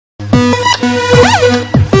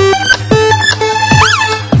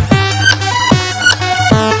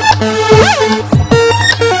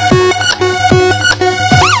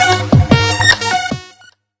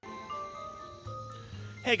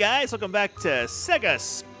guys, welcome back to Sega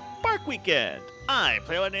Spark Weekend. I'm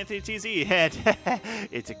player one AnthonyTZ, and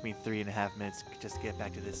it took me 3.5 minutes just to get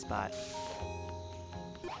back to this spot.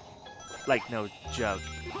 Like, no joke.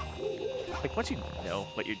 Like, once you know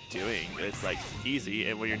what you're doing, it's like easy,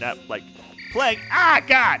 and when you're not like playing,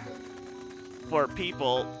 God! For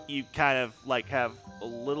people, you kind of like have a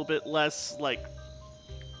little bit less like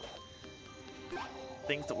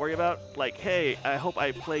things to worry about. Like, hey, I hope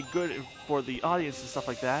I play good for the audience and stuff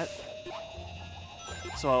like that.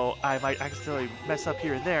 So I might accidentally mess up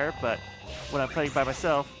here and there, but when I'm playing by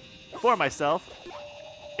myself, for myself,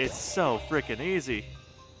 it's so freaking easy.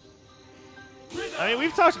 I mean,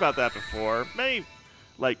 we've talked about that before. Many,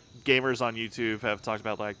 like, gamers on YouTube have talked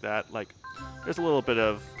about like that. Like, there's a little bit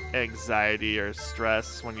of anxiety or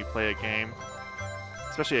stress when you play a game,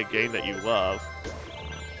 especially a game that you love,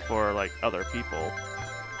 for, like, other people.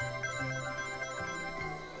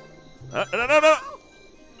 No!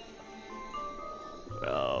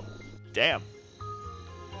 Oh, damn.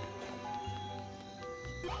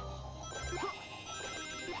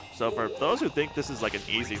 So for those who think this is like an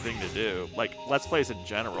easy thing to do, like Let's Plays in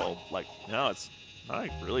general, like, no, it's not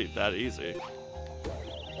really that easy.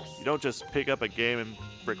 You don't just pick up a game and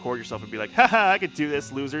record yourself and be like, haha, I can do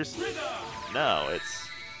this, losers. No, it's...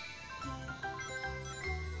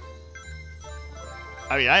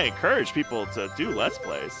 I mean, I encourage people to do Let's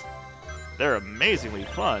Plays. They're amazingly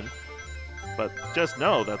fun, but just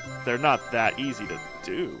know that they're not that easy to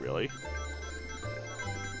do, really.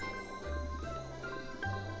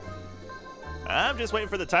 I'm just waiting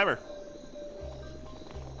for the timer.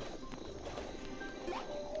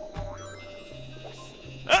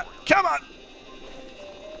 Ah, come on!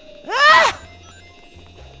 Ah!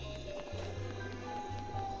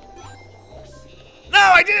 No,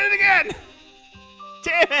 I did it again!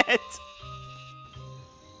 Damn it!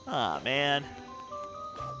 Aw, man.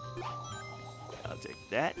 I'll take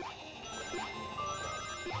that.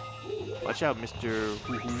 Watch out, Mr.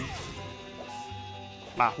 Hoo-hoo.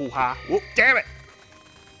 Hoo-ha. Whoop, damn it!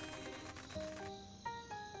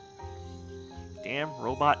 Damn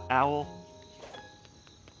robot owl.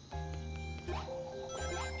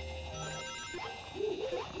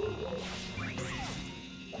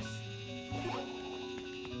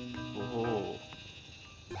 Oh.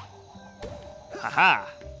 Haha!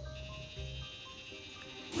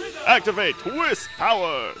 Activate twist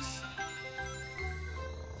powers!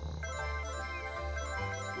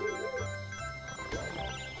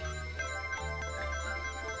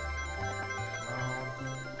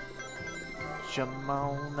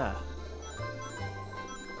 Jamona.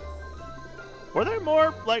 Were there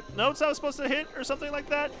more, like, notes I was supposed to hit or something like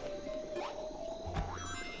that?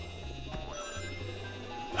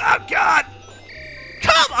 Oh, God!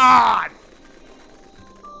 Come on!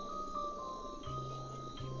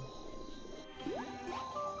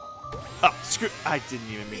 Oh, screw... I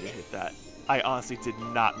didn't even mean to hit that. I honestly did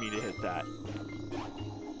not mean to hit that.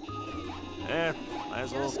 Eh, might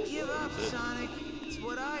as well. Just give up, Sonic. It's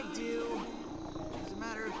what I do. As a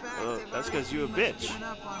matter of fact, that's because you a bitch.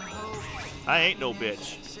 I ain't no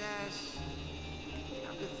bitch.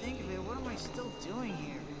 Come to think of it, what am I still doing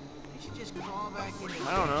here? I should just crawl back in.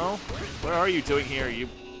 I don't know. What are you doing here, you...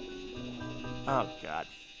 Oh, God.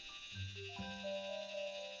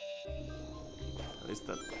 At least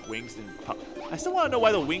the wings didn't pop. I still want to know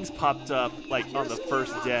why the wings popped up, like, on the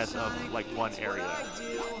first death of, like, one area. As a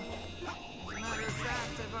matter of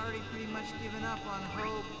fact, I've already pretty much given up on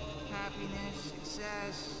hope, happiness,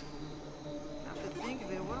 success. Now to think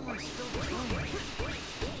of it, what am I still doing?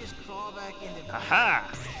 Just crawl back into...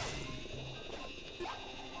 Aha!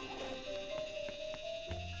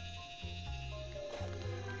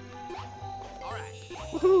 Alright.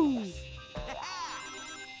 Woohoo!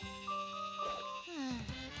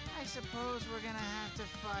 I suppose we're gonna have to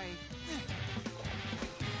fight.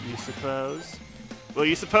 You suppose? Well,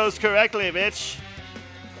 you suppose correctly, bitch.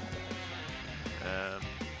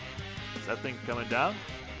 Is that thing coming down?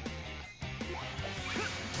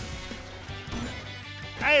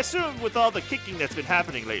 I assume with all the kicking that's been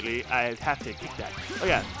happening lately, I'd have to kick that. Oh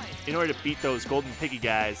yeah, in order to beat those golden piggy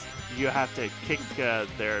guys, you have to kick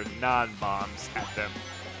their non-bombs at them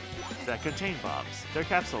that contain bombs. They're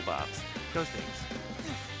capsule bombs. Those things.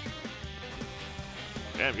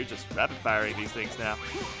 Damn, you're just rapid-firing these things now.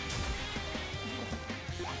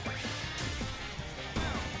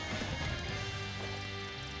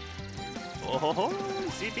 Oh,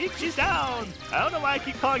 see, bitch is down. I don't know why I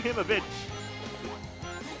keep calling him a bitch.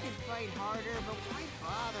 I could fight harder, but why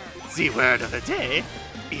bother? The word of the day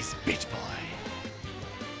is bitch boy.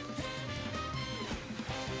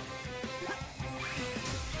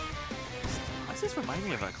 does this remind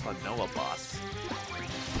me of a Klonoa boss?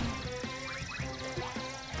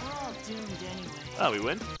 We're all doomed anyway. Oh, we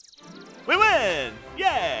win? We win!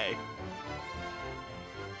 Yay!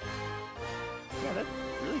 Yeah, that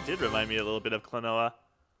really did remind me a little bit of Klonoa.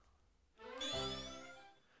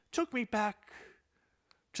 Took me back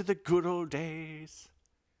to the good old days.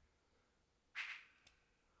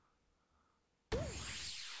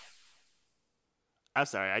 I'm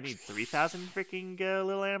sorry, I need 3,000 freaking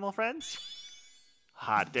little animal friends?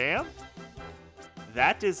 Hot damn.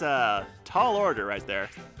 That is a tall order right there.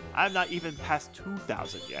 I'm not even past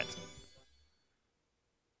 2,000 yet.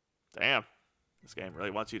 Damn. This game really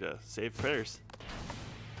wants you to save critters.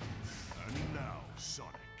 And now,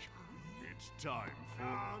 Sonic, it's time for...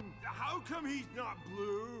 how come he's not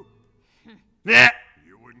blue? Nah!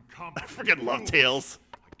 You I incompetent. freaking love Tails.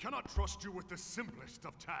 I cannot trust you with the simplest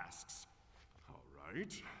of tasks. All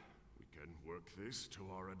right, we can work this to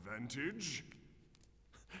our advantage.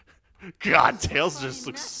 God, Tails just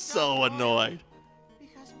looks so annoyed.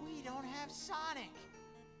 Because we don't have Sonic.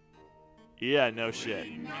 Yeah, no shit.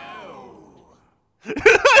 No. I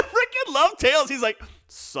freaking love Tails. He's like,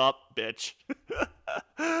 sup, bitch.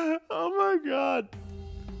 Oh my god.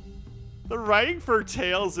 The writing for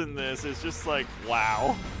Tails in this is just like,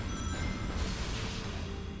 wow.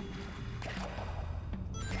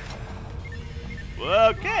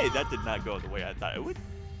 Okay, that did not go the way I thought it would.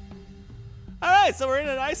 Alright, so we're in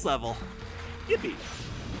an ice level. Yippee.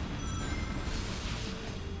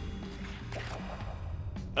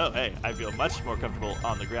 Oh, hey, I feel much more comfortable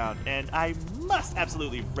on the ground, and I must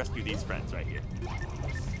absolutely rescue these friends right here.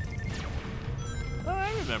 Oh,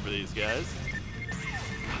 I remember these guys.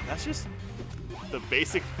 That's just the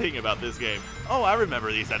basic thing about this game. Oh, I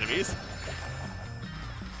remember these enemies.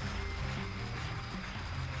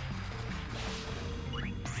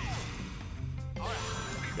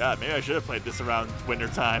 God, maybe I should have played this around winter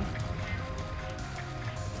time.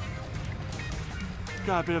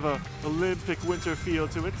 Got a bit of a Olympic winter feel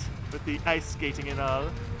to it, with the ice skating and all.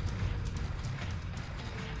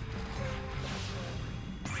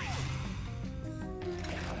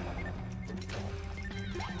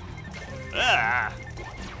 Ah!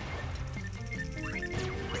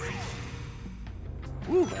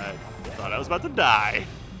 Woo, I thought I was about to die.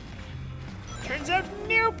 Turns out,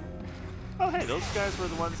 nope. Oh, hey, those guys were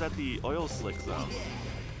the ones at the oil slick zone.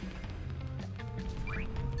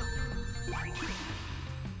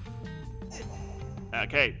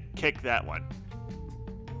 Okay, kick that one.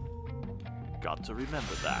 Got to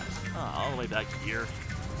remember that. Oh, all the way back here.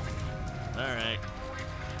 Alright.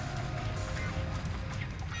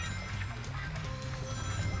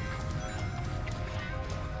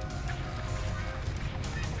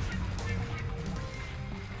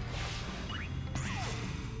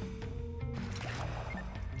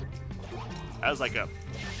 That was like a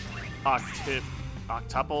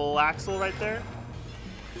octuple axle right there.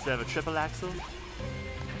 Instead of a triple axle.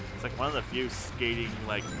 It's like one of the few skating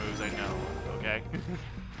like moves I know. Okay.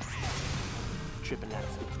 Triple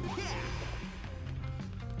axle.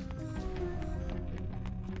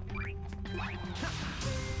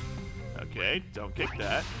 Okay, don't kick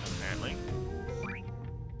that. Apparently.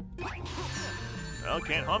 Well,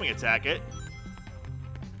 can't homing attack it.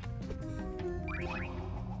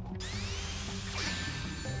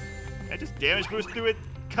 I just damage boost through it.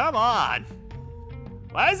 Come on!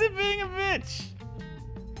 Why is it being a bitch?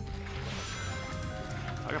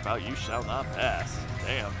 Talk about you shall not pass.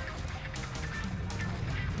 Damn.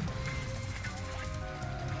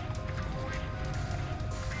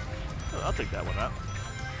 Oh, I'll take that one out.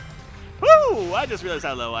 Woo! I just realized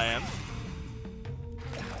how low I am.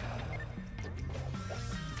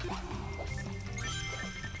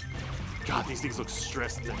 God, these things look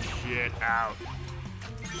stressed the shit out.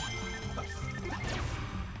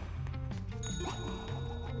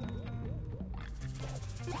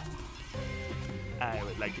 I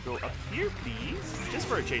would like to go up here, please, just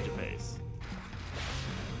for a change of pace.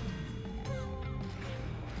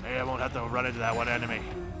 Maybe I won't have to run into that one enemy.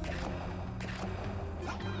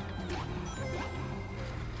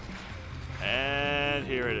 And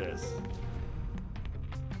here it is.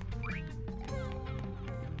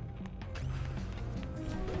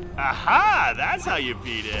 Aha! That's how you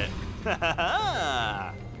beat it.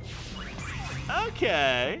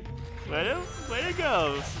 Okay. Way to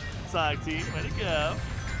go, Sonic Team. Way to go.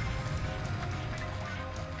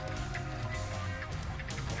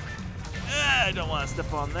 I don't want to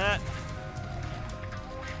step on that.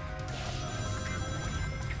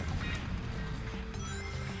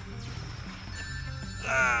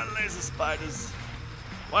 Ah, laser spiders.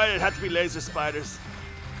 Why did it have to be laser spiders?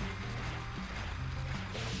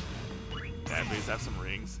 Can I please have some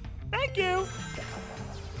rings? Thank you!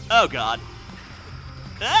 Oh god.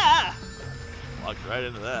 Ah! Walked right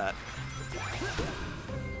into that.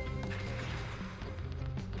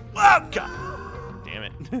 Oh god! Damn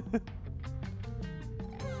it.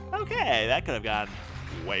 Okay, that could have gone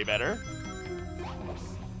way better.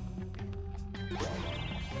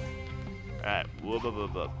 Alright, whoop, whoop,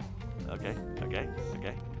 whoop, whoop. Okay, okay,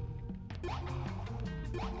 okay.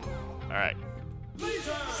 Alright.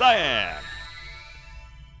 Cyan!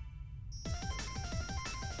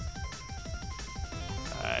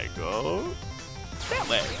 I go that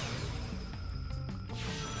way.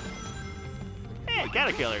 Hey,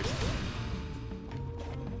 caterpillars.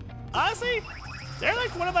 Honestly, they're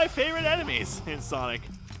like one of my favorite enemies in Sonic.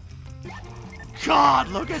 God,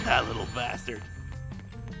 look at that little bastard.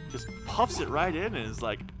 Just puffs it right in and is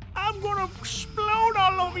like, I'm gonna explode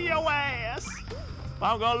all over your ass.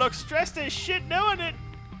 I'm gonna look stressed as shit doing it.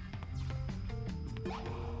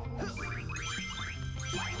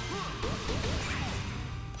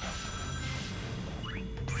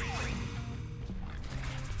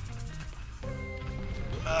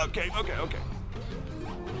 Okay, okay, okay.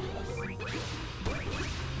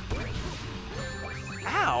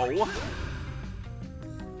 Ow! Okay,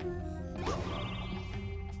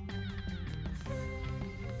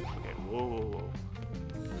 whoa, whoa, whoa.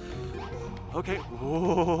 Okay,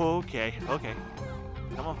 whoa, okay, okay.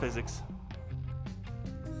 Come on, physics.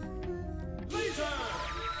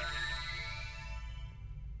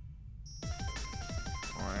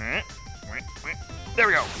 There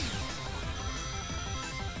we go.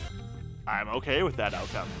 I'm okay with that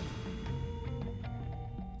outcome.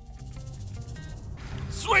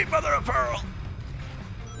 Sweet mother of pearl!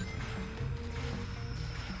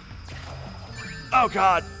 Oh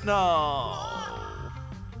god, no!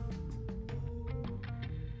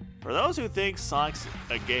 For those who think Sonic's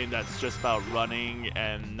a game that's just about running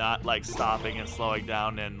and not like stopping and slowing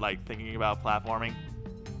down and like thinking about platforming,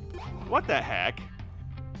 what the heck?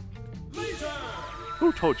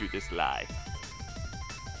 Who told you this lie?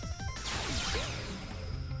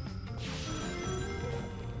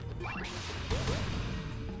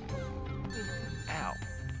 Ow.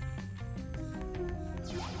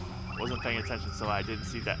 Wasn't paying attention, so I didn't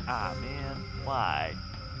see that. Ah, man. Why?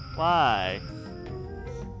 Why?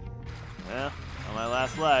 Well, on my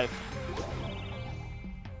last life.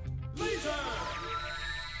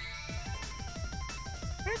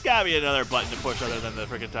 There's gotta be another button to push other than the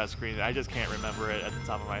freaking touch screen. I just can't remember it at the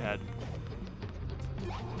top of my head.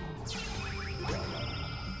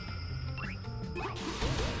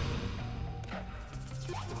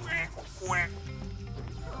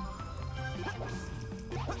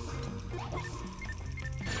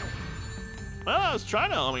 Well, I was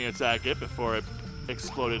trying to homing attack it before it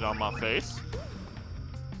exploded on my face.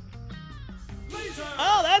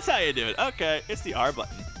 Oh, that's how you do it. Okay, it's the R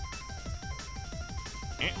button.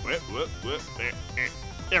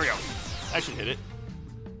 There we go. I should hit it.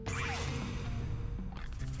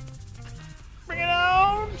 Bring it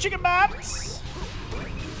on, chicken bats!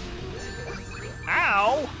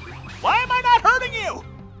 Ow! Why am I not hurting you?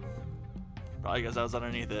 Probably because I was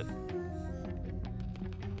underneath it.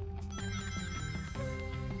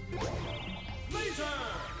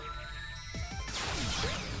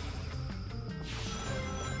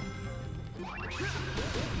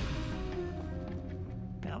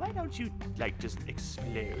 Now, why don't you, like, just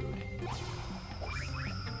explode?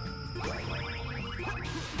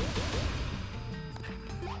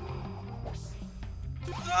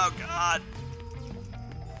 Oh, God!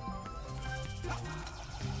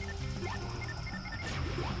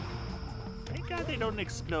 Thank God they don't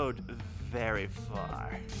explode very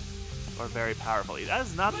far. Or very powerfully. That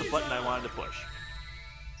is not the button I wanted to push.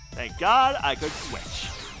 Thank God I could switch.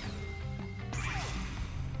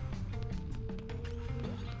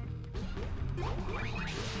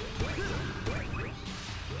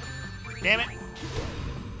 Damn it.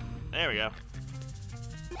 There we go.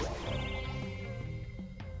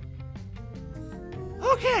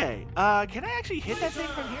 Okay. Can I actually hit that thing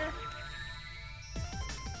from here?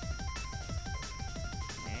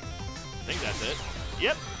 I think that's it.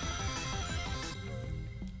 Yep.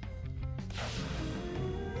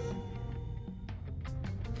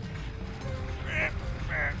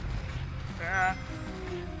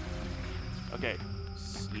 Okay.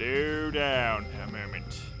 Slow down a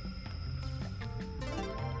moment.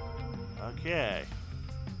 Okay.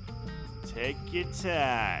 Take your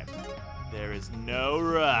time. There is no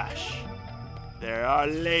rush. There are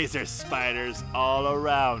laser spiders all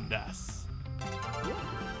around us.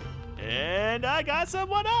 And I got some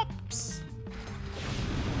one-ups.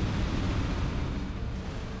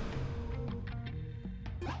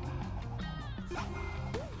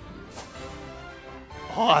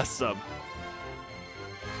 awesome.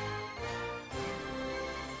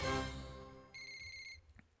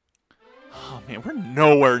 Oh man, we're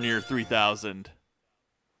nowhere near 3,000.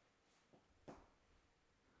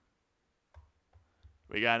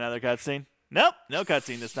 We got another cutscene? Nope, no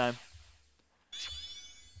cutscene this time.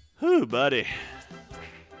 Whew, buddy.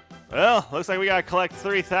 Well, looks like we gotta collect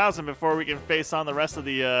 3,000 before we can face on the rest of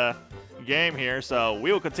the game here, so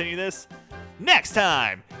we will continue this next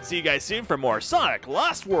time. See you guys soon for more Sonic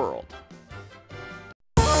Lost World.